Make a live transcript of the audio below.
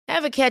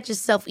Ever catch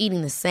yourself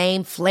eating the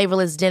same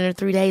flavorless dinner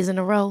 3 days in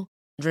a row?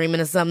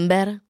 Dreaming of something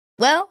better?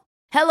 Well,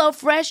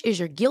 HelloFresh is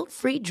your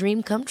guilt-free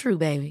dream come true,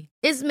 baby.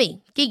 It's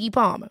me, Keke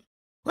Palmer.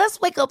 Let's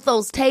wake up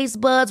those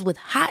taste buds with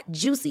hot,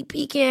 juicy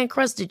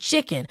pecan-crusted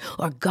chicken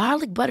or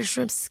garlic butter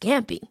shrimp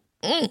scampi.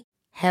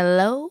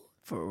 Hello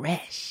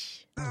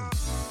Fresh.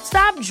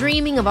 Stop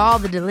dreaming of all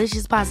the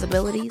delicious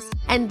possibilities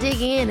and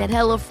dig in at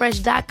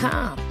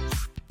HelloFresh.com.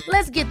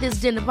 Let's get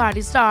this dinner party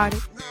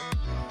started.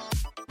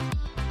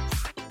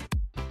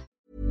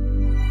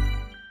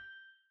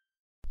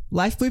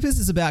 Life Bloopers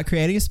is about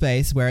creating a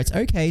space where it's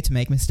okay to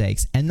make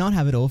mistakes and not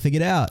have it all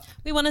figured out.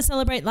 We want to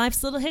celebrate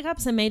life's little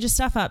hiccups and major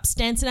stuff ups,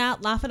 dance it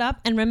out, laugh it up,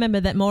 and remember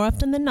that more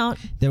often than not,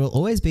 There will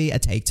always be a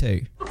take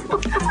two.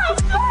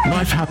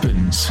 Life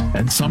happens,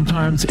 and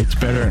sometimes it's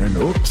better an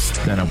oops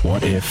than a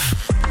what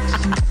if.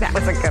 That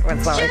was a good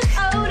one, Chloe.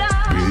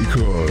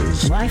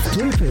 Because Life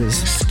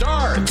Bloopers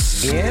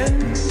starts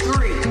in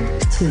 3,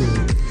 2,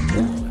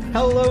 1.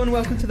 Hello and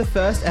welcome to the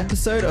first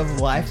episode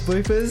of Life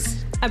Bloopers.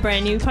 a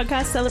brand new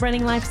podcast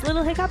celebrating life's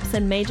little hiccups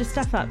and major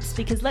stuff ups.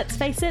 Because let's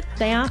face it,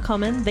 they are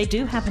common, they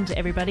do happen to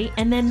everybody,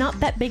 and they're not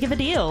that big of a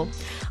deal.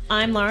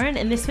 I'm Lauren,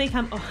 and this week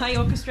I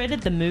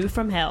orchestrated the move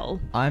from hell.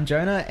 I'm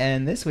Jonah,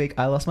 and this week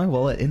I lost my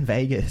wallet in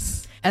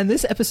Vegas. And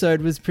this episode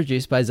was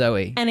produced by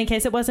Zoe. And in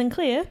case it wasn't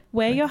clear,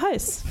 we're your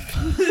hosts.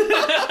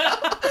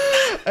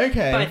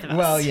 Okay. Both of us.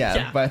 Well,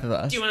 yeah, both of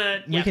us. Do you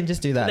want to? We can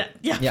just do that.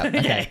 Yeah.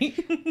 Okay.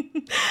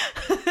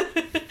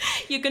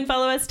 You can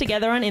follow us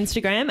together on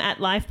Instagram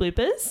at Life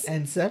Bloopers.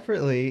 And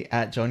separately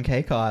at John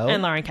K. Kyle.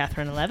 And Lauren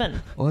Catherine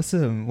 11.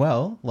 Awesome.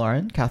 Well,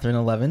 Lauren, Catherine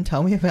 11,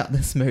 tell me about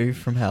this move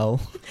from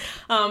hell.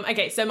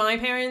 Okay, so my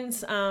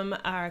parents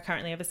are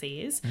currently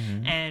overseas,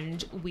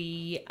 and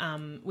we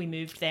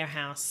moved their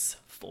house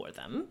for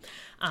them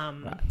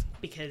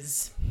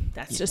because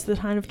that's just the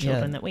kind of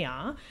children that we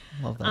are.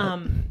 Love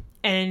that.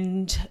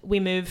 And we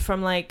moved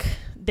from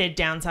they're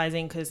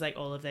downsizing because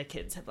all of their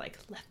kids have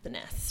left the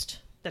nest.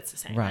 That's the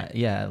same, Right,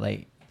 yeah,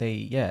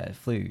 they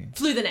flew.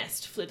 Flew the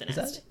nest. Is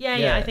that?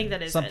 Yeah, I think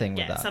that is something it. with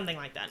Yeah, that. something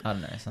like that. I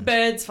don't know.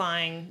 Birds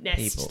flying,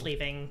 nest People.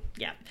 leaving.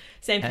 Yeah,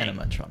 same thing.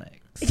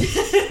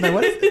 Animatronics. No,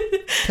 what is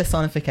it?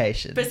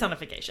 Personification.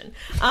 Personification.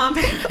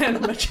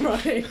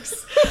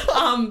 Animatronics.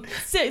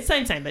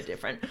 Same, but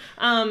different.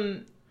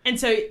 And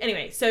so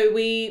anyway,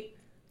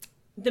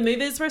 the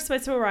movers were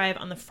supposed to arrive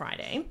on the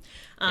Friday.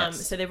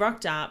 Yes. So they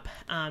rocked up,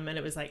 and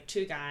it was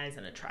 2 guys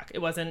in a truck. It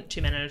wasn't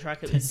 2 men in a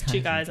truck. It was 2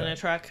 guys in a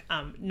truck.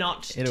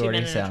 Not It 2 already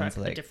men in a truck, sounds a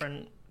like-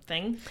 different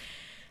thing.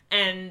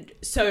 And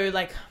so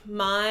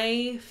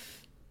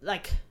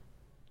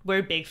we're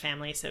a big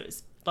family, so it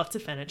was lots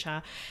of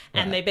furniture.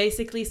 And they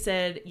basically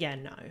said, yeah,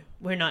 no,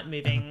 we're not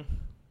moving.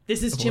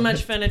 This is too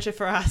much furniture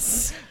for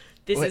us.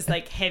 This is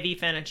heavy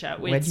furniture.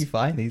 Where'd you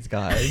find these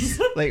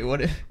guys?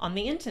 What? On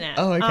the internet.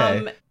 Oh,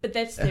 okay. But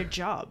that's their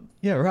job.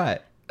 Yeah,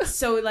 right.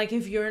 So,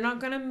 if you're not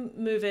going to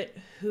move it,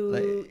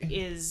 who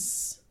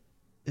is...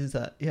 Is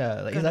that,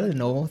 is that a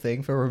normal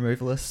thing for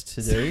removalists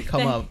to do?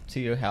 Come up to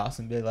your house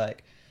and be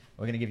like,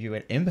 we're going to give you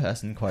an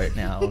in-person quote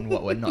now on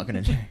what we're not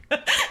going to do.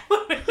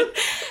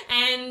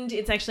 And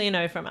it's actually a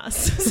no from us.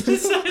 So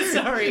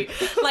sorry.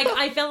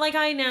 I felt like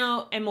I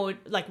now am more,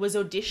 was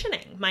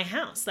auditioning my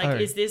house.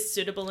 Is this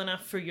suitable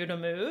enough for you to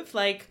move?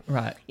 Right.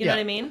 You know what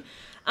I mean?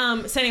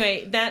 So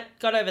anyway, that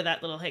got over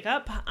that little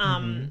hiccup.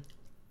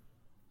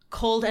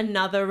 Called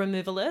another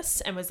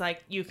removalist and was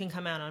like, you can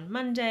come out on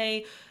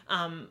Monday.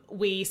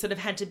 We sort of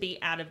had to be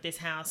out of this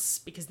house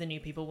because the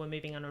new people were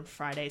moving on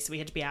Friday. So we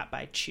had to be out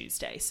by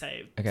Tuesday. So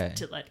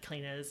to let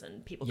cleaners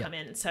and people come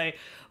in. So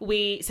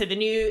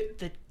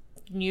the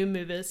new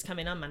movers come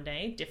in on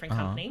Monday, different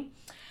company.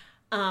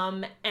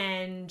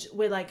 And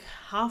we're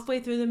halfway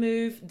through the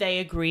move. They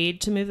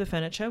agreed to move the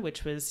furniture,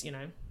 which was,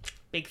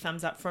 big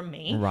thumbs up from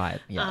me.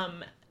 Right. Yeah.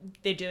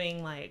 They're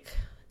doing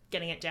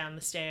getting it down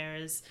the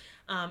stairs.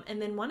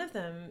 And then one of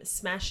them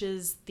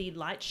smashes the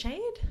light shade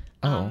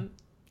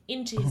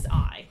into his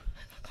eye.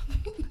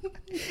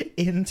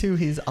 Into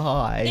his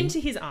eye. Into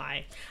his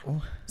eye.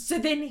 So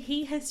then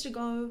he has to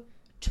go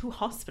to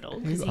hospital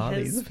because he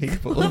has these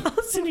people?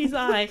 glass in his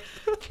eye.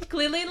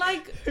 Clearly,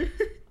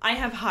 I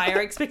have higher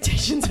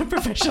expectations of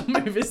professional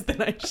movers than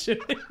I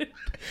should.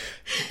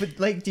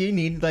 But do you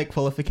need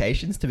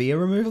qualifications to be a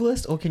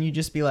removalist, or can you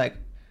just be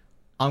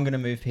I'm going to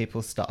move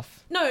people's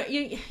stuff? No,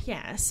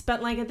 yes,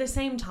 but at the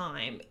same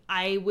time,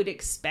 I would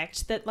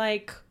expect that how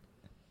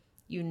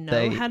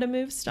to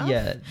move stuff.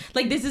 Yeah.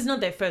 This is not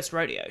their first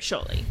rodeo,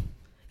 surely.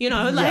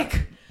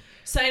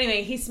 So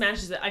anyway, he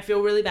smashes it. I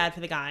feel really bad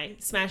for the guy.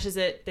 Smashes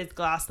it. There's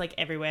glass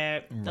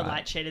everywhere. The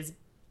light shade is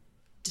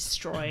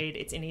destroyed.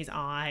 It's in his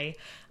eye.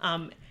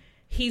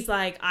 He's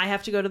like, I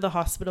have to go to the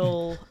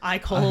hospital. I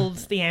called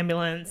the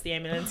ambulance. The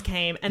ambulance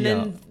came. And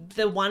then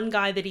the one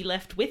guy that he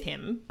left with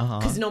him,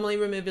 because normally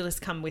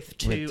removalists come with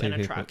two in a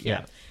people, truck,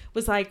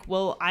 was like,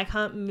 well, I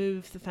can't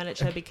move the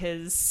furniture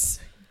because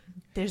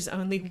there's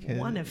only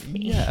one of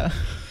me. Yeah.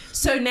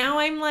 So now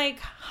I'm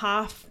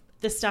half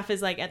the stuff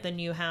is at the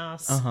new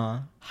house.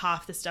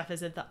 Half the stuff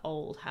is at the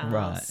old house.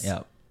 Right,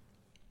 yep.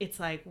 it's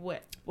like,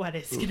 what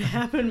is going to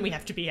happen? We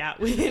have to be out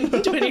within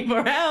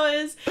 24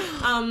 hours.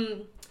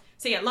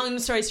 So yeah, long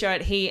story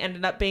short, he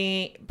ended up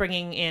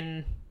bringing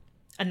in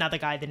another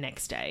guy the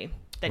next day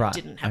that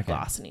didn't have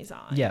glass in his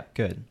eye. Yeah,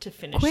 good. To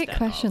finish Quick that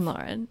question, off.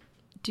 Lauren.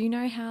 Do you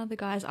know how the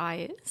guy's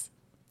eye is?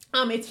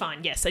 It's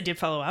fine. Yes, I did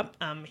follow up.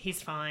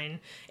 He's fine.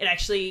 It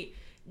actually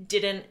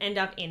didn't end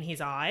up in his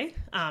eye.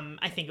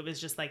 I think it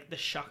was just like the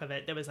shock of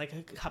it. There was like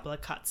a couple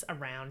of cuts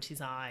around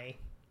his eye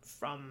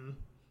from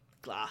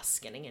glass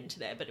getting into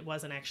there, but it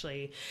wasn't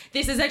actually.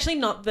 This is actually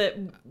not that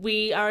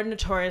we are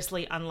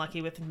notoriously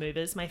unlucky with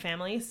movers, my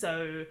family.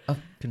 So I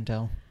can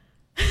tell.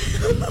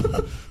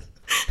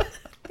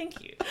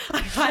 Thank you. I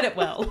hide it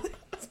well.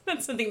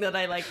 That's something that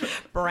I like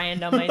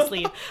brand on my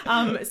sleeve.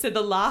 So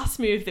the last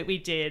move that we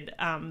did,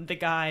 the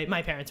guy,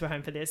 my parents were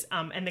home for this,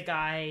 and the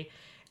guy,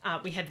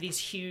 we had these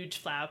huge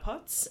flower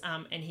pots,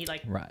 and he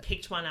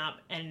picked one up,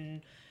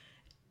 and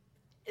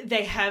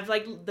they have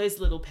like those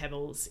little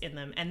pebbles in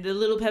them, and the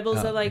little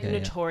pebbles are like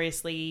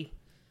notoriously,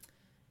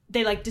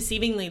 they're like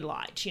deceivingly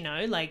light, you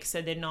know, like,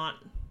 so they're not,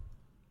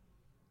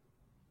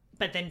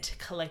 but then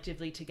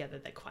collectively together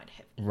they're quite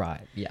heavy.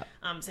 Right, yeah.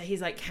 So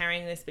he's like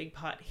carrying this big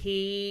pot.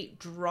 He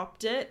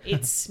dropped it.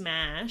 It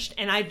smashed.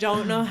 And I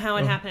don't know how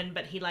it happened,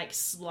 but he like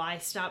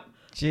sliced up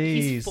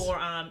his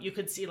forearm. You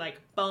could see like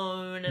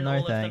bone and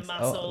all of the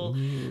muscle.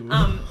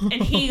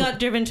 And he got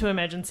driven to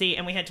emergency,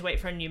 and we had to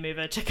wait for a new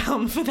mover to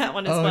come for that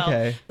one as well.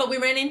 Okay. But we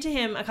ran into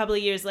him a couple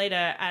of years later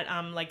at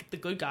like the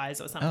Good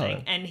Guys or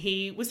something, and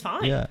he was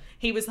fine. Yeah.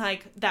 He was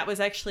like, that was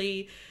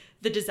actually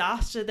the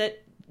disaster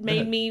that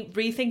made me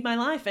rethink my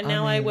life, and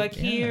now I work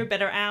here,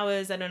 better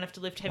hours, I don't have to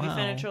lift heavy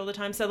furniture all the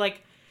time. So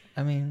like,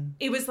 I mean,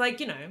 it was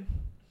like, you know,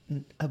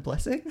 a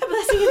blessing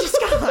in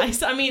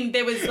disguise. I mean,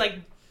 there was like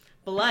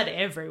blood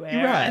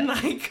everywhere, right? And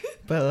like,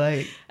 but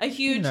like a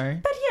huge, you know,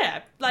 but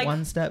yeah, like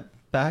one step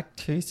back,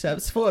 2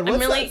 steps forward. I'm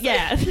really,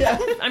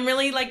 I'm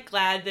really like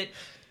glad that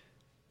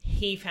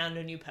he found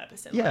a new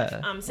purpose in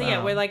life. So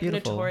yeah, we're like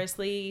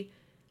notoriously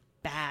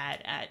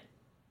bad at.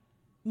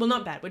 Well,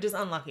 not bad. We're just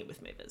unlucky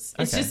with movers.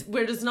 It's just,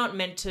 we're just not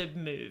meant to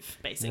move,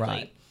 basically.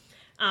 Right.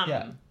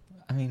 Yeah.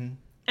 I mean.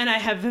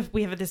 And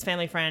we have this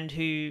family friend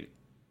who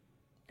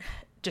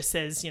just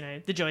says, you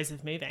know, the joys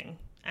of moving,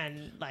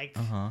 and like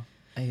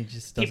he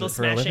just does it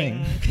for a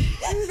living.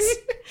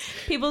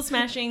 People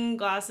smashing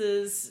glass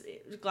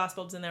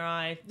bulbs in their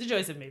eye. The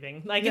joys of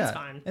moving. Like, it's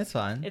fine. It's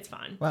fine. It's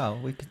fine. Wow,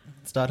 we could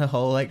start a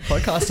whole like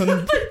podcast on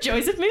the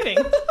joys of moving.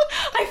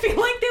 I feel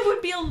like there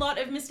would be a lot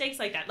of mistakes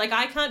like that. Like,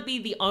 I can't be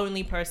the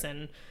only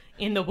person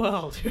in the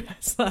world who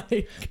has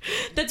like.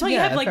 That's why you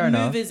have like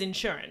movers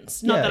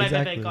insurance. Not that I've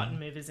ever gotten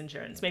movers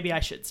insurance. Maybe I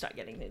should start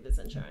getting movers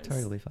insurance.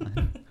 Totally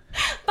fine.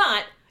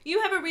 But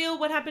you have a real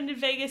what happened in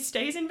Vegas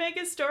stays in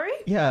Vegas story?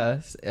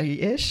 Yeah,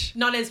 ish.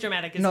 Not as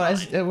dramatic as mine.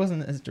 It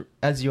wasn't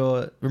as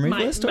your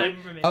removalist story?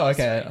 My removalist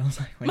okay. story. I was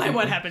like,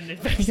 what happened in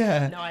Vegas?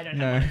 Yeah. No, I don't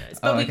have one of those.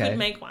 But we could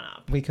make one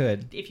up. We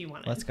could. If you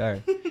wanted. Let's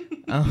go.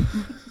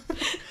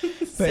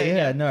 But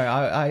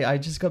I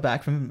just got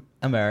back from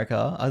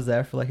America. I was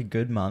there for like a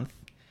good month.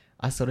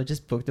 I sort of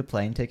just booked a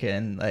plane ticket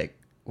and like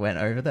went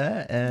over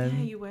there. And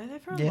yeah, you were there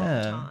for a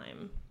long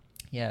time.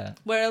 Yeah.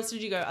 Where else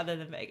did you go other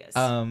than Vegas?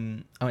 I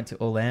went to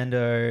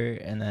Orlando,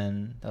 and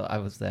then I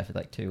was there for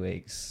like 2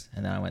 weeks,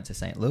 and then I went to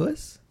St.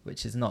 Louis,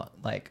 which is not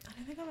like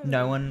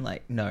no one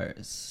like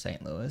knows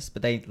St. Louis,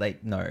 but they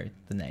like know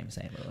the name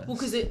St. Louis. Well,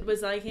 because it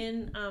was like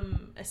in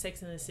a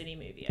Sex and the City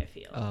movie, I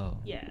feel. Oh.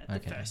 Yeah, the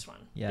first one.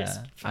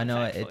 Yeah, I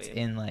know it's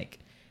in like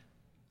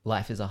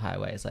Life is a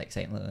Highway. It's like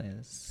St.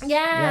 Louis.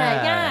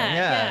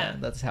 Yeah.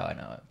 That's how I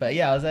know it. But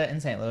yeah, I was there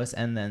in St. Louis,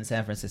 and then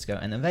San Francisco,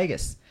 and then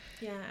Vegas.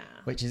 Yeah.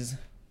 Which is,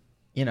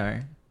 you know,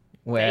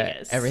 where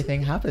Vegas.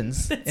 everything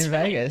happens in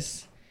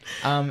Vegas.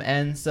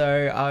 And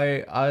so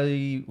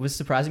I was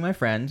surprising my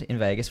friend in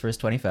Vegas for his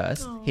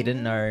 21st. Aww. He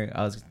didn't know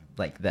I was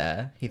like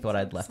there. He thought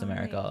I'd left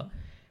America.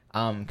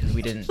 Because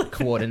we didn't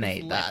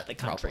coordinate that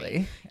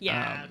properly.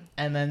 Yeah.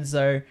 And then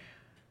so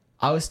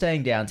I was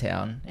staying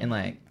downtown in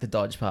like the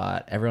Dodge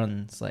part.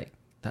 Everyone's like,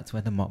 that's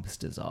where the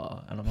mobsters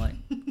are. And I'm like,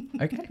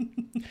 okay.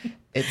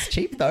 It's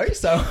cheap though,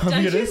 so I'm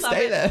going to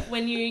stay there.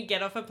 When you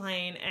get off a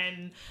plane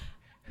and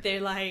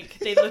they're like,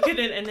 they look at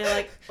it and they're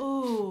like,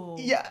 oh.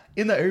 Yeah,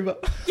 in the Uber.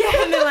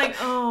 Yeah, and they're like,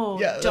 oh,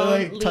 yeah, don't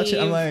like, leave. Touch it.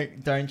 I'm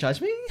like, don't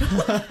judge me.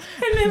 And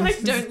they're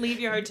like, don't leave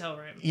your hotel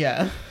room.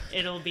 Yeah.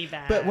 It'll be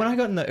bad. But when I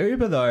got in the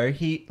Uber though,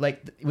 he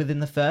like within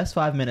the first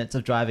 5 minutes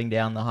of driving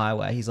down the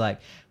highway, he's like,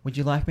 would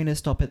you like me to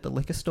stop at the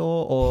liquor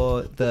store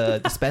or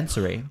the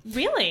dispensary?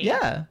 Really?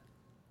 Yeah.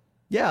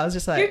 Yeah, I was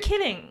just like... You're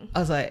kidding. I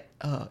was like,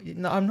 oh,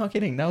 no, I'm not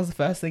kidding. That was the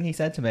first thing he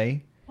said to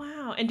me.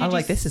 Wow. And I'm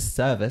like, this is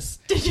service.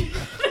 Did you...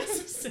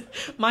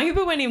 My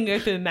Uber won't even go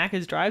through the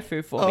Macca's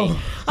drive-through for me.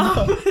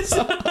 Let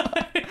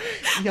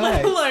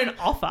alone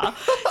offer.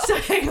 So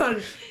hang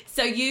on.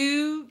 So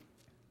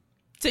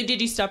did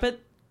you stop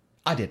it?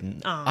 I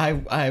didn't. Oh.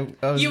 I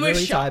was you were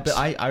really shocked.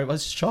 tired, but I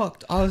was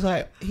shocked. I was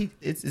like,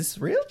 is this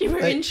real? You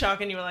were like, in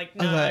shock and you were like,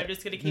 no, I'm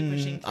just going to keep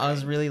pushing through. I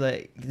was really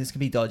like, this could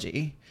be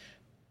dodgy.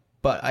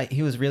 But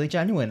he was really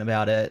genuine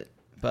about it,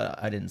 but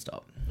I didn't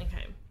stop.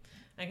 Okay.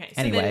 Okay.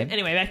 So Anyway.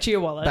 anyway, back to your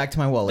wallet. Back to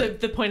my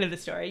wallet. The point of the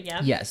story,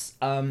 yeah? Yes.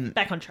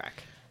 Back on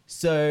track.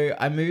 So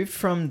I moved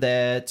from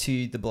there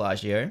to the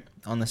Bellagio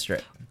on the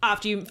Strip.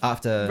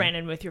 After ran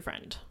in with your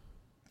friend.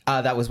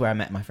 That was where I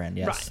met my friend,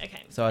 yes. Right,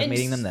 okay. So I was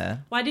meeting them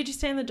there. Why did you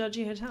stay in the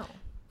dodgy hotel?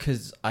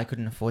 Because I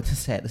couldn't afford to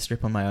stay at the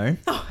Strip on my own.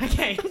 Oh,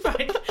 okay,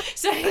 right.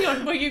 So hang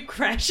on, were you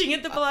crashing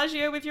at the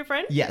Bellagio with your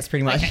friend? Yes,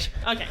 pretty much.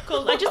 Okay,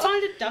 cool. I just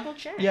wanted to double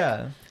check.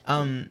 Yeah.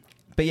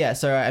 But yeah,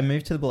 so I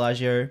moved to the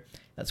Bellagio.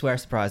 That's where I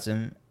surprised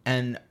him.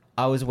 And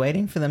I was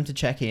waiting for them to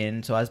check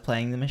in, so I was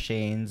playing the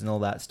machines and all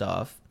that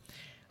stuff.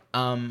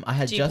 I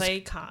had Do you play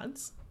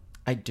cards?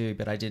 I do,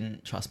 but I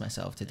didn't trust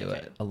myself to do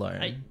it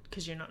alone.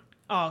 Because you're not...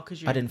 Oh,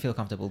 because you... I didn't feel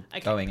comfortable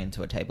going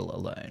into a table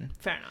alone.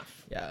 Fair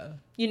enough. Yeah.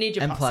 You need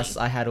your And posse. plus,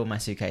 I had all my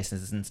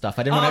suitcases and stuff.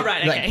 I didn't want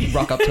to okay.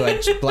 rock up to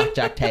a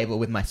blackjack table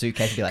with my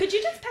suitcase and be like... Could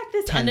you just pack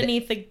this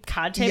underneath the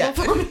card table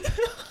for me?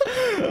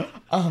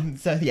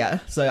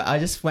 So I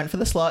just went for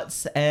the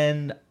slots,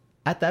 and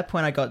at that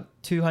point I got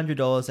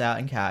 $200 out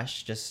in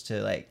cash just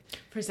to like...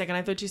 For a second,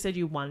 I thought you said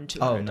you won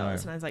 $200, Oh, no.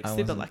 And I was like, I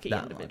super wasn't lucky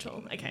that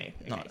individual. lucky. Okay.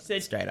 Not So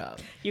straight up.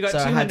 You got so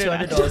I had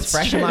 $200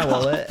 fresh in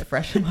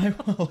my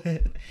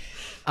wallet.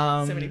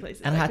 So many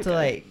places. And I had could to go.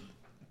 like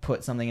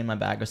put something in my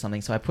bag or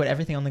something. So I put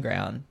everything on the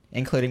ground,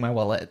 including my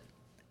wallet,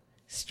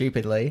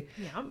 stupidly.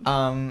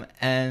 Yeah.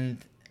 And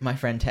my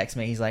friend texts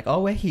me. He's like,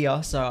 "Oh, we're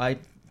here." So I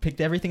picked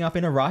everything up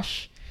in a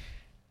rush.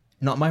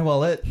 Not my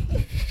wallet.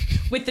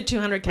 With the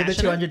 $200 cash. With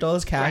the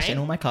 $200 cash Right. and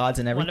all my cards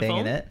and everything in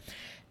Wonderful. it.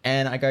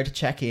 And I go to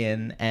check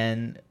in,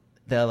 and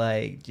they're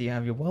like, "Do you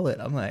have your wallet?"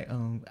 I'm like,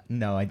 "Oh,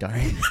 no, I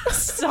don't."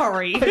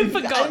 Sorry, I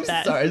forgot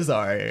that. So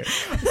sorry.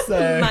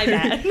 So My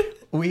bad.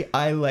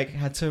 I like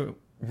had to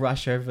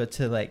rush over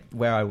to like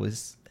where I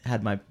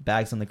had my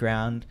bags on the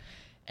ground,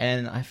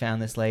 and I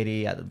found this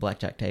lady at the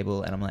blackjack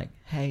table, and I'm like,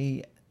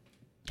 "Hey,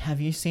 have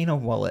you seen a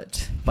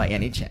wallet by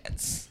any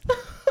chance?"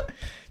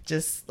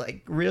 Just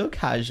like real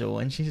casual,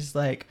 and she's just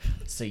like,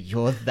 "So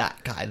you're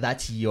that guy?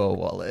 That's your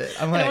wallet?"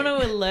 I'm like, I don't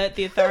want to alert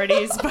the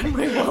authorities, but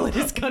my wallet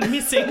has gone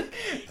missing.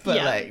 but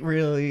Yeah. like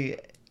really,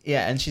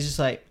 yeah. And she's just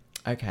like,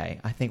 "Okay,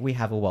 I think we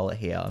have a wallet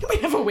here. We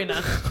have a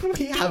winner.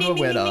 We have Ding, a ding,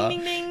 winner. ding,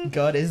 ding, ding.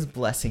 God is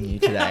blessing you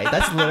today."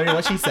 That's literally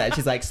what she said.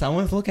 She's like,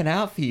 "Someone's looking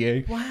out for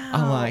you." Wow.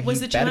 I'm like,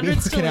 Was "He the better be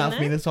 200 still looking in out for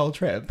me there? this whole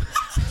trip,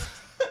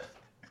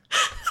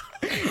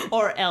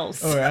 Or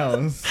else. or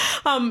else."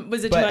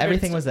 Was it But 200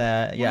 everything was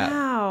there. Yeah.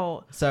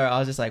 Wow. So I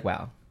was just like,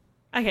 "Wow."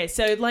 Okay,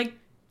 so like...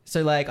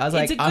 So like I was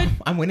It's like, a good-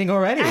 I'm winning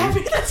already.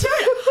 That's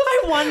right.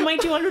 I won my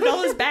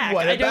 $200 back.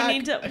 Won it I don't back.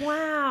 need to...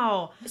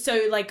 Wow.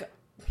 So like...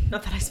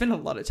 Not that I spend a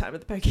lot of time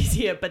at the pokies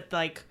here, but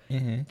like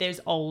there's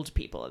old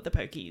people at the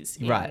pokies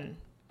in Right.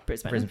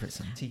 Brisbane.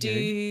 Prison.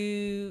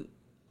 Do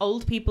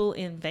old people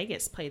in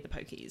Vegas play the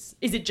pokies?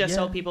 Is it just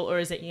Yeah. old people or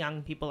is it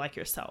young people like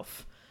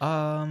yourself?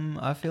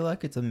 I feel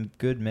like it's a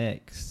good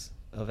mix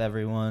of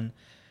everyone.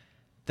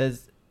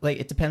 There's like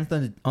it depends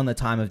on the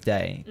time of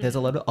day. There's a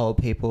lot of old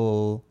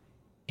people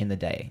in the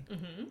day,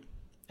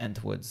 and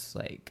towards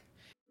like.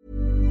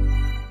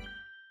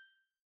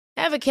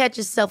 Ever catch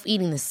yourself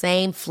eating the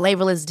same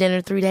flavorless dinner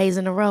 3 days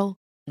in a row?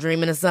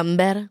 Dreaming of something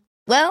better?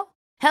 Well,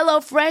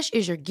 HelloFresh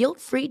is your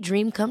guilt-free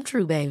dream come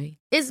true, baby.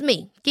 It's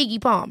me,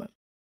 Keke Palmer.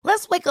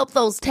 Let's wake up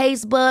those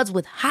taste buds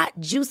with hot,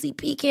 juicy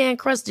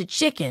pecan-crusted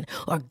chicken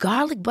or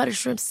garlic butter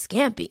shrimp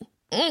scampi.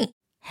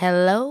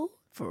 Hello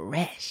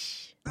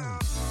Fresh.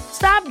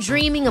 Stop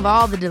dreaming of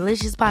all the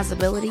delicious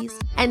possibilities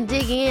and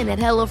dig in at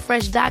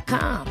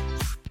HelloFresh.com.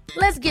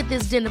 Let's get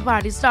this dinner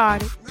party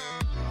started.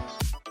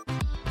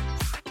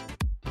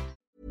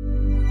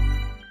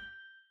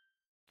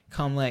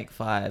 Come like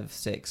 5,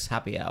 6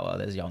 happy hour.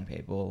 There's young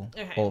people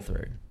all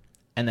through,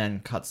 and then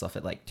cuts off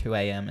at like 2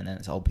 a.m. and then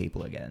it's old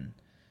people again.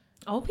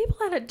 Old people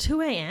out at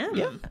 2 a.m.?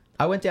 Yeah,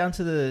 I went down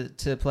to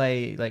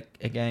play like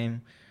a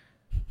game.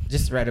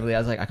 Just randomly, I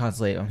was like, I can't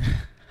sleep.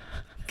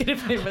 Gonna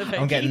play with the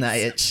I'm getting pokies. that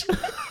itch.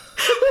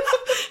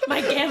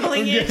 My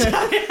gambling itch.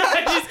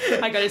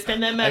 I gotta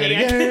spend that I money.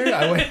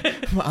 gotta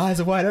go. My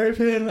eyes are wide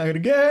open. I gotta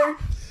go.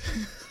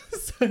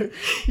 So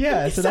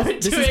yeah, so So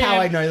this 2 is how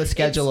a.m. I know the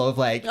schedule of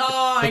like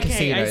Oh, the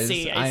okay, I casinos.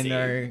 see, I see.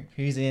 know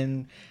who's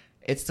in.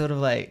 It's sort of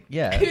like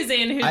Who's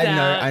in, who's I know,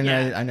 out. I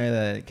know, yeah. I know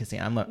the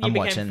casino. I'm You became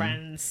watching.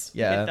 friends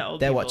Yeah, with the old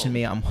they're people. watching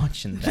me. I'm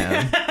watching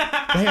them.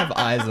 They have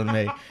eyes on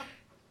me.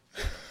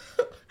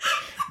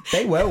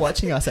 They were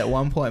watching us at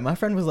one point. My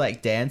friend was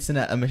like dancing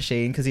at a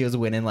machine because he was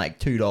winning like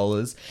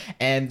 $2,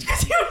 and He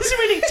was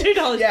winning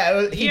 $2.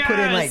 yeah, he put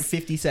in like Yes.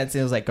 50 cents,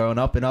 and it was like going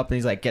up and up, and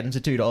he's like getting to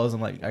 $2. I'm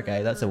like,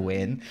 okay, that's a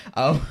win.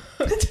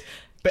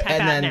 But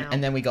Tap out now.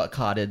 and then we got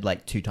carded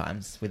like 2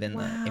 times within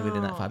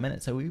that 5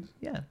 minutes. So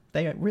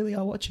they really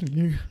are watching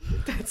you.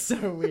 That's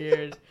so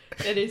weird.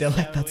 That is They're so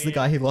like, that's the weird.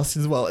 guy who lost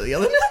his wallet the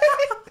other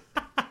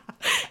night.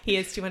 He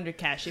has 200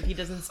 cash. If he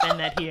doesn't spend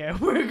that here,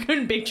 we're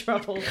in big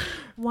trouble.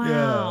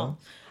 Wow.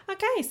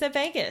 Okay, so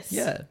Vegas.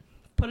 Yeah.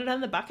 Put it on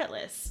the bucket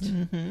list.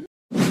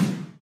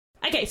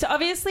 Okay, so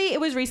obviously it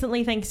was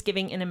recently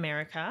Thanksgiving in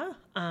America,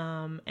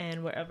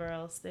 and wherever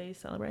else they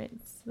celebrate.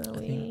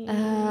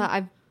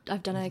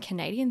 I've done a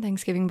Canadian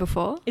Thanksgiving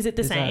before. Is it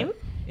the Is that same?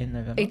 in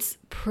November? It's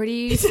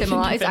pretty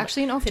similar. It's November.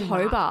 actually in It's in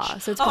October,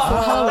 March. so it's before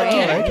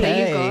Halloween. okay.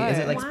 There you go. Is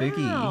it like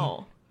spooky?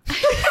 Wow.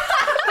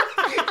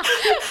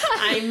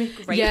 I'm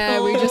grateful.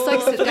 Yeah, we just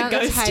like sit for the down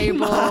at the ghosty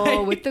table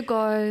vibe. with the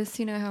ghosts.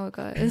 You know how it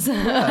goes. Oh,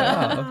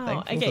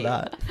 thankful okay. for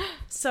that.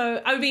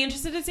 So I would be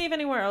interested to see if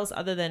anywhere else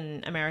other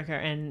than America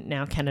and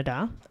now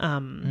Canada.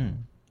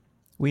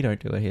 We don't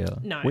do it here.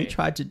 No. We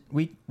tried to.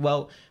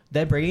 Well,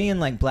 they're bringing in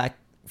like Black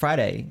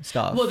Friday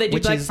stuff. Well, they do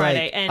which Black is,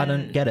 Friday like, and- I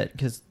don't get it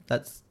because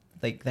that's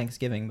like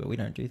Thanksgiving, but we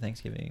don't do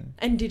Thanksgiving.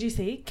 And did you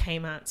see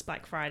Kmart's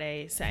Black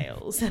Friday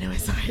sales? And it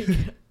was like,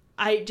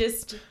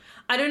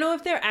 I don't know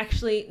if they're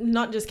actually,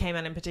 not just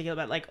Kmart in particular,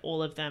 but like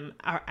all of them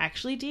are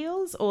actually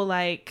deals or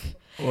like...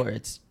 Or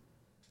it's...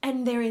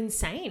 And they're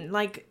insane.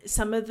 Like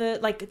some of the,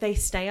 like they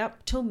stay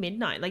up till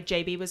midnight. Like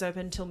JB was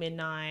open till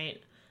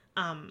midnight.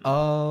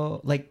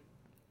 Like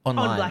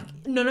online? On Black...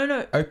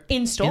 No. Oh,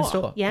 in store. in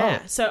store. Yeah.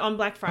 Oh. So on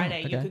Black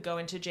Friday, okay. you could go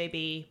into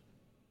JB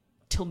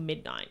till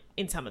midnight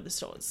in some of the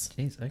stores.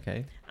 Jeez,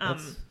 okay.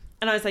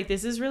 And I was like,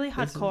 this is really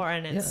This is- hardcore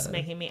and it's yeah.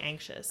 making me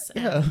anxious.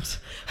 Yeah.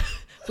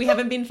 We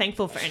haven't been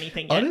thankful for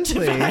anything yet.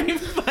 Honestly.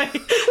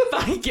 To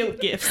buy guilt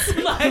gifts.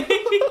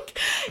 Like,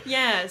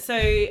 yeah. So,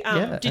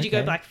 did you go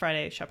okay. Black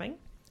Friday shopping?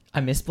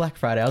 I missed Black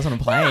Friday. I was on a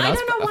plane. I I was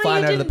don't know why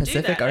flying you over the didn't do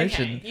Pacific that.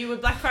 Ocean. Okay, you were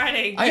Black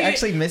Friday. I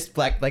actually missed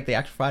the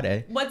actual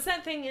Friday. What's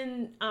that thing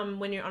in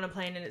when you're on a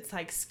plane and it's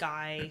like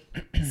Sky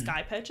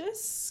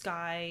purchase?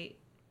 Sky.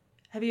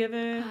 Have you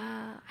ever?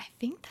 I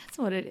think that's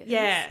what it is.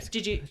 Yeah.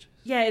 Did you?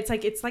 Yeah, it's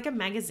like a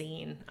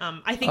magazine.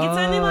 I think it's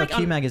only like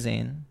Q on,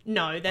 magazine.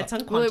 No, that's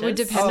on Qantas. Well, it would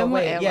depend on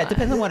what airline. Yeah, it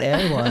depends on what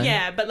airline.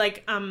 Yeah, but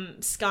like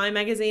Sky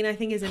magazine, I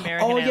think is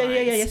American. Oh yeah,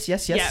 Airlines.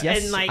 yes.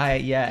 And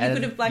like, you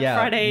could have Black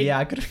Friday. Yeah,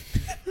 I could have.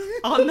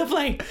 On the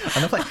plane.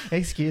 On the plane.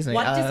 Excuse me.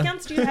 What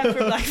discounts do you have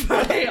for Black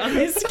Friday on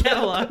this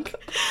catalog?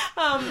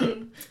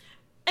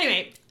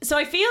 Anyway, so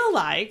I feel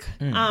like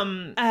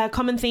a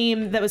common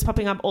theme that was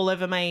popping up all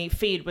over my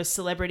feed was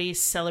celebrities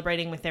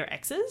celebrating with their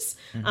exes.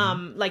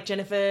 Like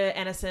Jennifer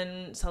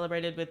Aniston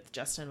celebrated with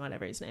Justin,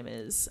 whatever his name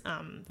is.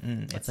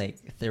 It's like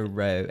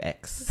Thoreau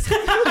X.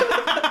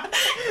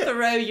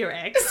 Throw your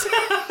ex.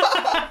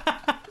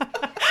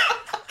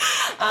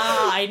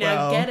 I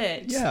now get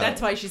it. yeah.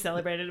 That's why she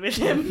celebrated with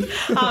him.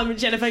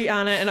 Jennifer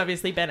Garner and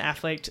obviously Ben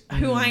Affleck,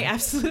 who I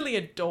absolutely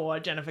adore.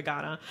 Jennifer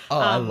Garner. Oh,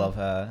 I love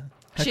her.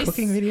 Her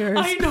cooking videos.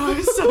 I know,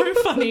 so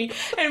funny.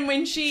 And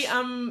when she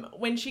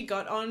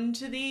got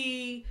onto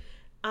the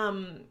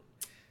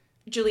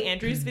Julie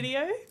Andrews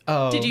video,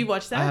 did you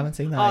watch that? I haven't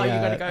seen that. Oh, yet.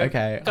 you gotta go.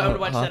 Okay, Go and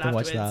watch I'll that have to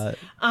afterwards. watch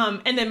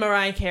that. And then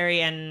Mariah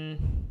Carey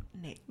and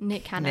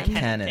Nick Cannon. Nick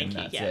Cannon. Thank you.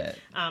 That's Yeah.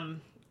 it.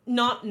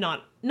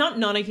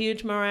 Not a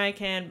huge Mariah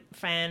Carey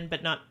fan,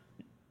 but not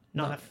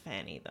a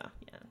fan either.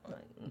 Yeah.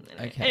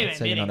 Okay, Anyway,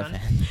 so you're not a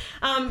moving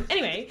fan.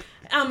 Anyway,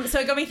 so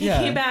it got me thinking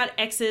Yeah. about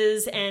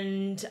exes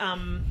and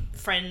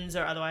friends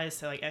or otherwise.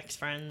 So like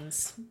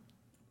ex-friends,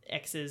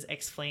 exes,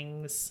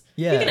 ex-flings.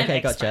 Yeah, You can have okay,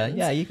 gotcha. ex-friends.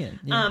 Yeah, you can.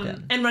 You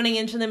can. And running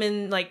into them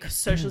in like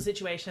social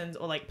situations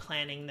or like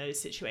planning those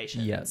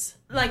situations. Yep.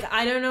 Like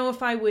I don't know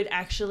if I would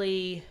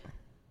actually.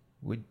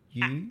 Would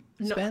you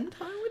no. spend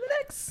time with an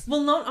ex?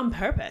 Well, not on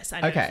purpose.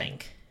 I don't Okay.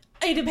 think.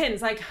 It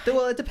depends. Like,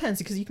 Well, it depends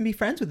because you can be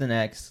friends with an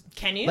ex.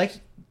 can you? Like,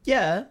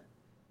 yeah.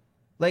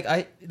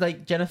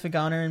 Like Jennifer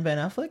Garner and Ben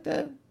Affleck,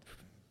 they're...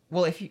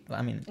 Well, different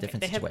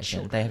they have situation.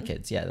 children. They have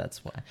kids, yeah,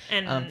 that's why.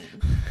 and Well,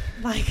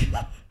 like, it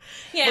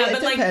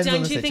but like, depends on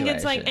don't the you think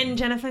it's like? And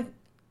situation.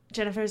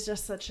 Jennifer is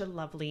just such a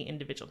lovely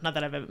individual. Not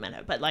that I've ever met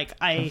her, but like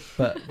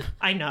But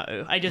I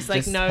know. I just like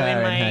just know her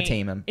in my and her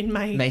team are in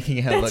my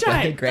making her That's look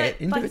like a right. great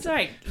That's individual.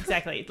 right.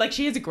 Exactly. Like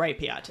she has a great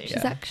PR team.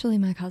 She's actually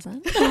my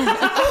cousin.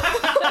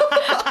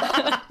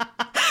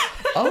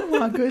 Oh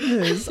my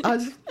goodness.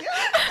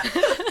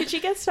 Could she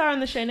guest star on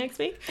the show next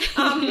week?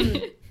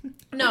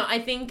 No, I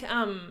think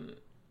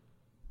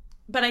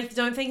but I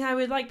don't think I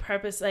would like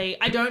purposely.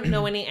 I don't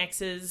know any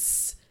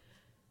exes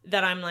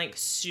that I'm like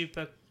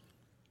super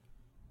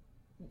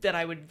that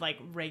I would like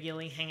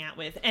regularly hang out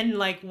with. And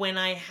like when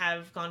I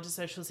have gone to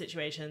social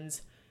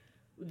situations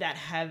that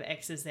have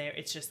exes there,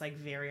 it's just like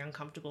very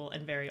uncomfortable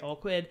and very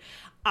awkward.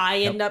 I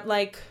end up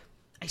like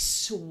I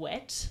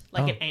sweat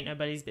like it ain't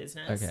nobody's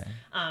business. Okay.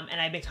 And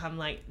I become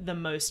like the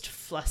most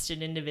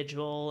flustered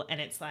individual,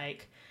 and it's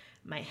like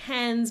my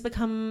hands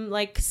become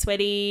like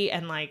sweaty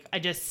and like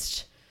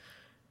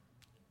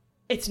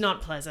it's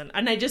not pleasant.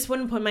 And I just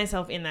wouldn't put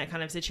myself in that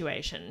kind of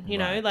situation, you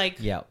know? Like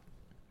Yeah.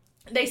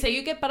 they say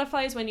you get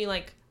butterflies when you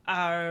like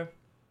are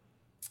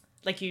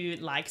like you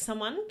like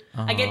someone.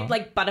 I get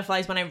like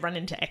butterflies when I run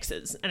into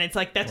exes, and it's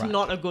like that's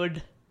not a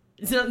good.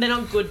 They're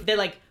not good. They're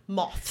like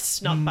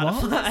moths, not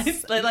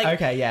butterflies. They're like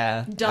Okay,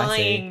 yeah.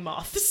 dying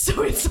moths.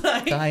 So it's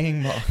like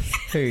Dying moth.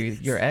 Who?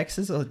 Your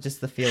exes or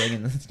just the feeling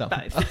in the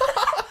stomach? both.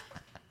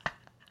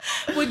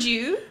 Would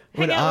you hang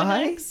Would out with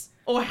I? an ex,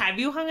 or have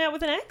you hung out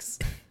with an ex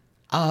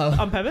Uh,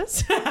 on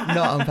purpose? not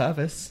on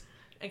purpose.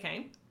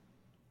 Okay.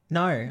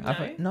 No,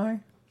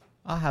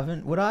 I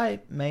haven't. Would I?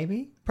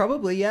 Maybe.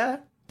 Probably, yeah.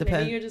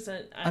 Depend. Maybe you're just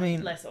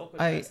less awkward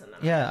person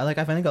than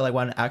I've only got like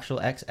one actual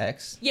ex.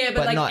 Yeah,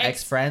 but like not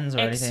ex friends or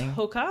anything.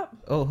 Hookup.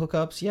 Oh,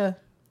 hookups, yeah.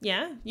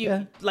 Yeah,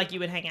 you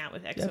would hang out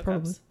with ex hookups.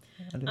 Probably.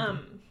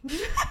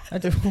 I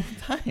do all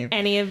the time.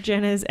 Any of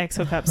Jenna's ex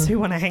hookups who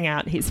want to hang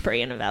out, he's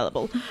free and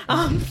available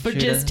for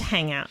just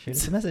hangouts. Shoot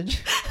us a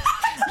message.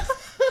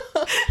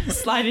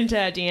 Slide into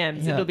our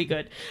DMs. It'll be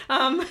good.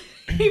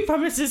 He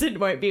promises it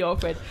won't be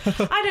awkward.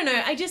 I don't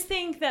know. I just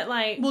think that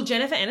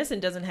Jennifer Aniston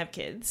doesn't have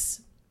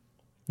kids.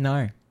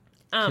 No,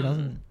 she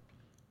doesn't.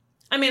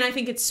 I mean, I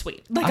think it's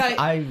sweet.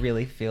 I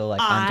really feel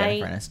like I'm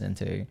Jennifer Aniston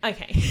too.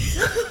 Okay.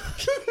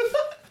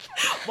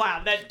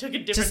 Wow, that took a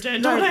different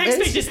turn. No, I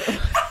expected.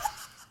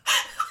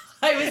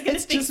 I was going to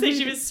think that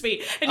she was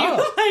sweet, and you were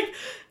like,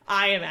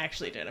 "I am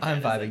actually Jennifer."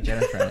 I'm vibing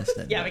Jennifer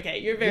Aniston. Yeah, okay,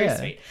 you're very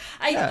sweet.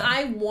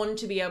 I want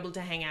to be able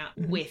to hang out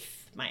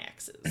with my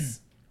exes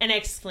and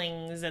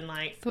ex-flings and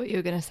Thought you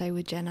were going to say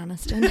with Jen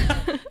Aniston.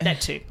 That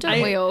too.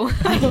 Don't we all?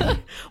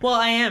 Well,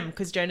 I am,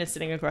 because Jonah's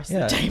sitting across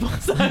the table,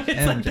 so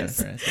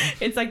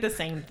it's like the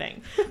same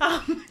thing.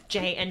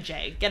 J and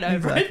J, get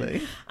over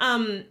it.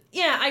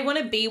 I want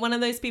to be one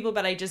of those people,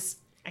 but I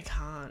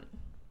can't.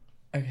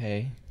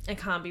 Okay. I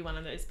can't be one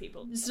of those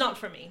people. It's not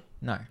for me.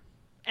 No.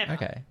 Ever.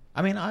 Okay.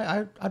 I mean,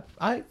 I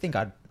think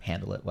I'd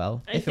handle it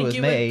well. I if think it was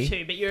you me, would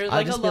too, but you're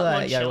I'd a just lot be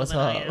more chill what's than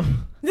up? I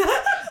am.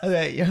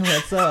 Okay, yo,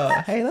 what's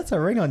up? Hey, that's a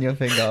ring on your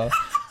finger.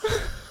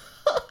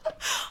 Oh,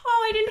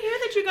 I didn't hear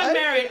that you got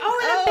married.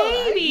 Oh, and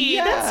a baby.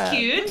 Yeah. That's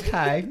cute.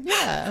 Okay,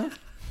 yeah.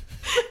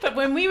 But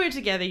when we were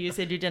together, you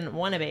said you didn't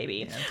want a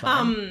baby.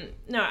 Yeah,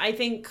 no, I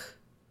think,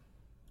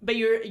 but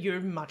you're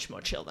much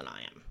more chill than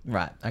I am.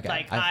 Right.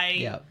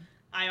 Okay.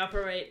 I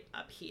operate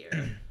up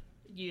here.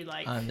 You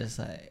I'm just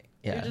like,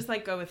 yeah. You just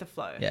go with the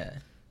flow. Yeah.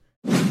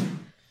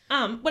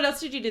 What else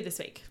did you do this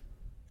week?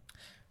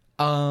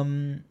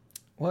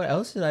 What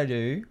else did I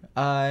do?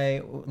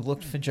 I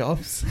looked for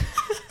jobs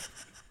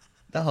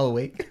the whole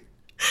week.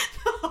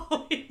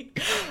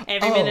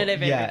 Every minute of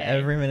every day.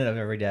 Every minute of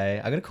every day.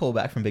 I got a call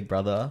back from Big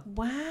Brother.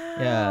 Wow.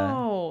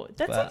 Yeah.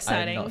 That's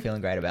exciting. I'm not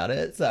feeling great about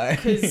it, so.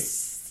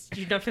 Because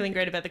you're not feeling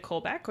great about the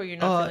callback, or you're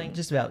not feeling...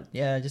 just about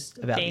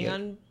being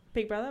on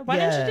Big Brother? Why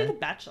don't you do The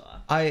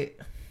Bachelor?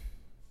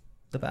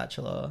 The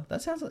Bachelor.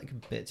 That sounds like a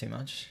bit too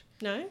much.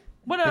 No?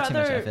 What are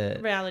other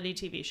reality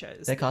TV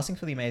shows? They're casting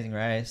for The Amazing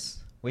Race.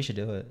 We should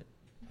do it.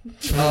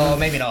 Oh,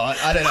 maybe not.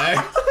 I don't know.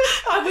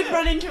 I would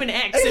run into an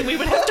ex and we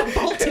would have to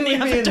bolt in the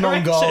other direction.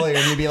 Mongolia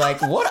and you'd be like,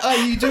 what are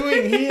you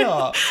doing here?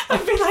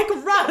 I'd be like,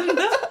 run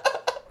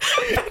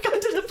back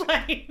onto the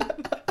plane.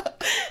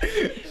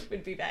 It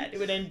would be bad. It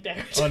would end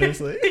there.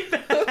 Honestly.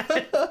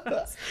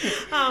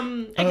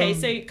 Okay,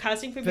 so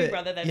casting for Big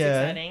Brother, that's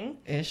exciting.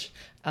 Ish.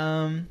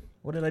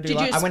 What did I do?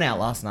 I went out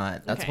last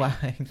night. That's why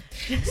I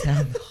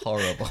sound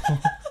horrible.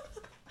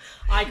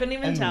 I couldn't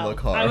even tell.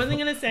 I wasn't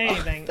going to say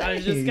anything. I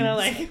was just going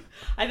to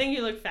I think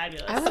you look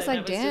fabulous. I was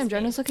like, damn,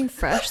 Jonah's looking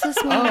fresh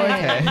this morning. Oh,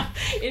 okay.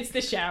 It's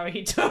the shower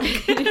he took.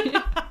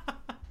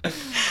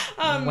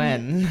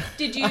 When?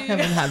 Did you... I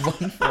haven't had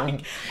one for...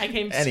 I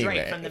came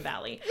straight from the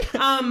valley.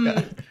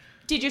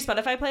 Did your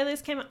Spotify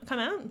playlist come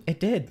out? It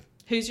did.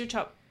 Who's your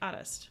top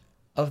artist?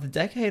 Of the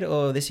decade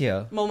or this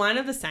year? Well, mine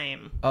are the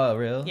same. Oh,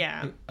 really?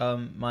 Yeah.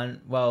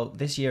 Mine... Well,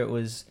 this year it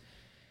was...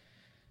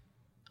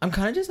 I'm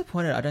kind of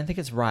disappointed. I don't think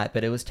it's right,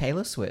 but it was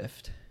Taylor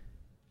Swift.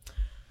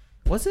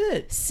 Was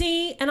it?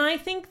 See, and I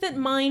think that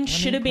mine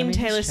should have been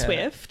Taylor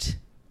Swift,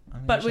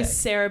 but was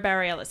Sarah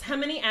Bareilles. How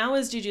many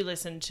hours did you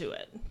listen to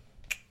it?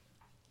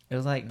 It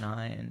was like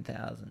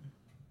 9,000.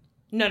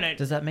 No.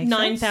 Does that make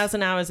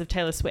 9,000 hours of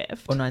Taylor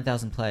Swift. Or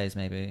 9,000 plays,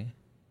 maybe.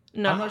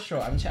 No. I'm not sure.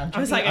 I'm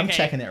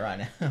checking it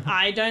right now.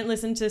 I don't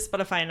listen to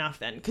Spotify enough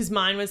then, because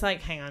mine was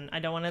like, hang on, I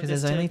don't want to...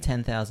 Because there's only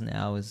 10,000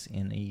 hours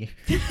in a year.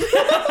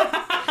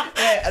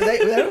 Yeah,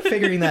 they were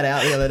figuring that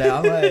out the other day.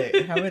 I'm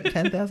like, how about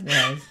 10,000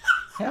 hours?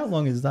 How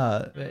long is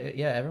that? But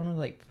yeah, everyone was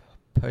like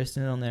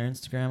posting it on their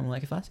Instagram. I'm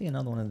like, if I see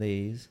another one of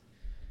these...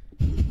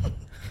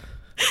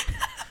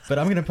 But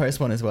I'm going to post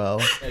one as well.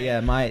 So yeah,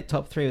 my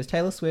top 3 was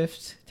Taylor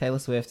Swift, and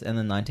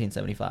then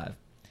 1975.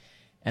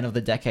 And of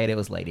the decade, it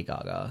was Lady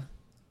Gaga.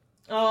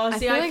 Oh,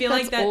 see, I feel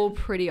like that's all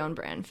pretty on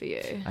brand for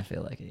you. I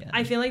feel like it, yeah.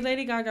 I feel like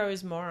Lady Gaga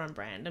is more on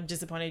brand. I'm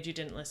disappointed you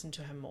didn't listen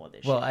to her more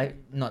this year. Well,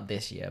 not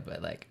this year,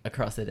 but like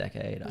across the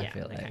decade, I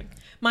feel like.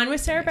 Mine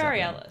was Sarah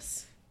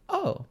Bareilles.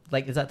 Oh,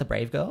 like, is that the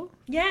brave girl?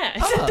 Yeah.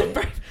 Oh.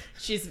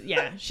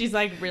 She's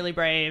like really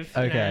brave.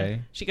 Okay. You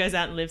know? She goes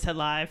out and lives her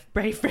life.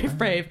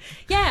 Brave.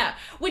 Yeah,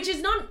 which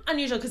is not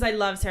unusual because I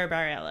love Sarah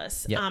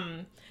Bareilles.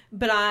 Yep.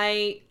 But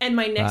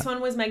my next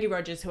one was Maggie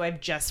Rogers, who I've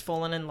just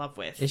fallen in love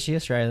with. Is she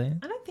Australian?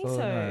 I don't think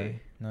so.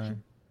 No.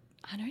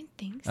 I don't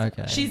think so.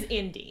 Okay. She's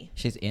indie.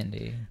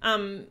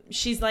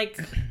 She's like...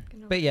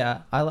 But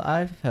yeah,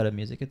 I've heard her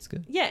music. It's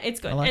good. Yeah, it's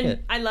good. I like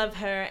it. I love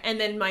her. And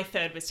then my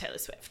third was Taylor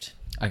Swift.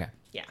 Okay.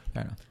 Yeah.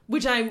 Fair enough.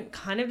 Which I'm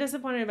kind of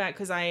disappointed about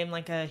because I am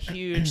like a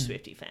huge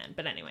Swiftie fan.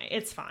 But anyway,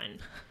 it's fine.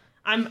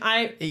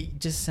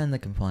 Just send the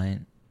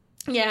complaint.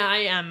 Yeah, I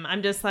am.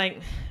 I'm just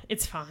like,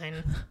 it's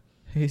fine.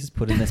 Who's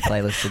putting this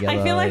playlist together?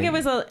 I feel like it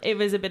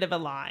was a bit of a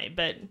lie,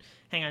 but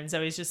hang on.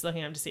 Zoe's just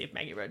looking up to see if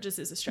Maggie Rogers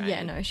is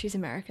Australian. Yeah, no, she's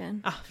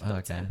American. Oh,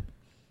 okay.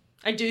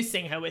 I do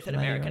sing her with an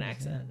Maggie American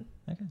Rogers, accent.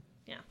 Yeah. Okay.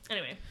 Yeah.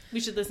 Anyway, we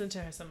should listen to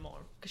her some more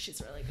because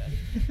she's really good.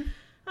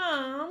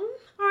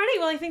 Alrighty.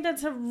 Well, I think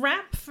that's a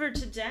wrap for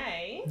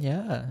today.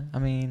 Yeah. I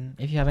mean,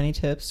 if you have any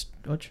tips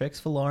or tricks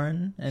for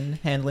Lauren and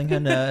handling her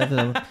nerve,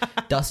 the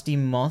dusty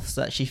moths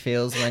that she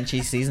feels when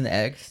she sees an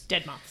ex.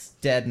 Dead moths.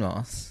 Dead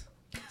moths.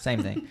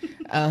 Same thing.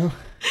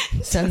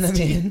 Send them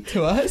in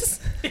to us.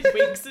 Their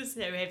wigs are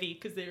so heavy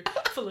because they're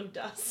full of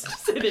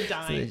dust, so they're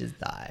dying. So they just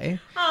die.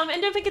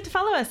 And don't forget to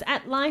follow us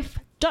at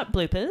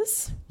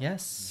life.bloopers.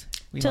 Yes.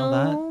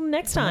 Till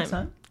next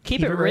time.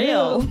 Keep it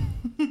real.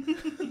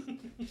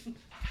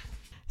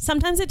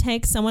 Sometimes it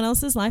takes someone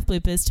else's life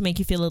bloopers to make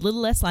you feel a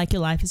little less like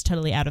your life is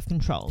totally out of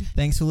control.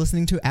 Thanks for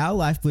listening to our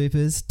life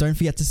bloopers. Don't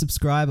forget to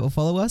subscribe or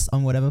follow us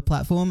on whatever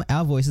platform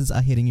our voices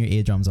are hitting your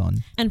eardrums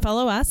on. And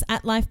follow us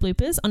at Life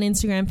Bloopers on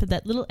Instagram for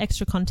that little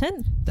extra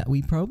content that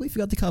we probably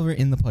forgot to cover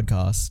in the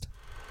podcast.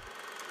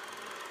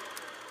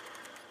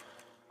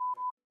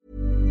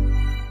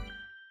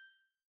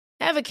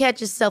 Ever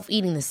catch yourself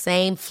eating the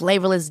same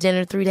flavorless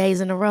dinner 3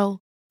 days in a row?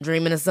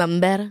 Dreaming of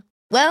something better?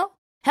 Well,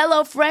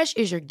 HelloFresh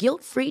is your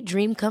guilt-free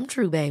dream come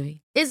true,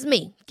 baby. It's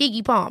me,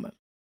 Keke Palmer.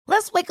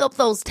 Let's wake up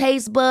those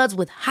taste buds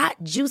with hot,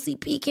 juicy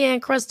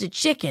pecan-crusted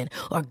chicken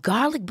or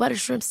garlic butter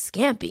shrimp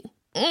scampi.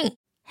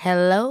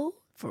 Hello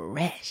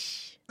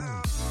Fresh.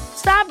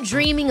 Stop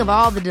dreaming of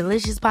all the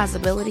delicious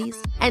possibilities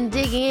and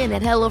dig in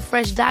at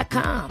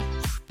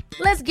HelloFresh.com.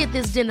 Let's get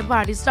this dinner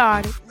party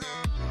started.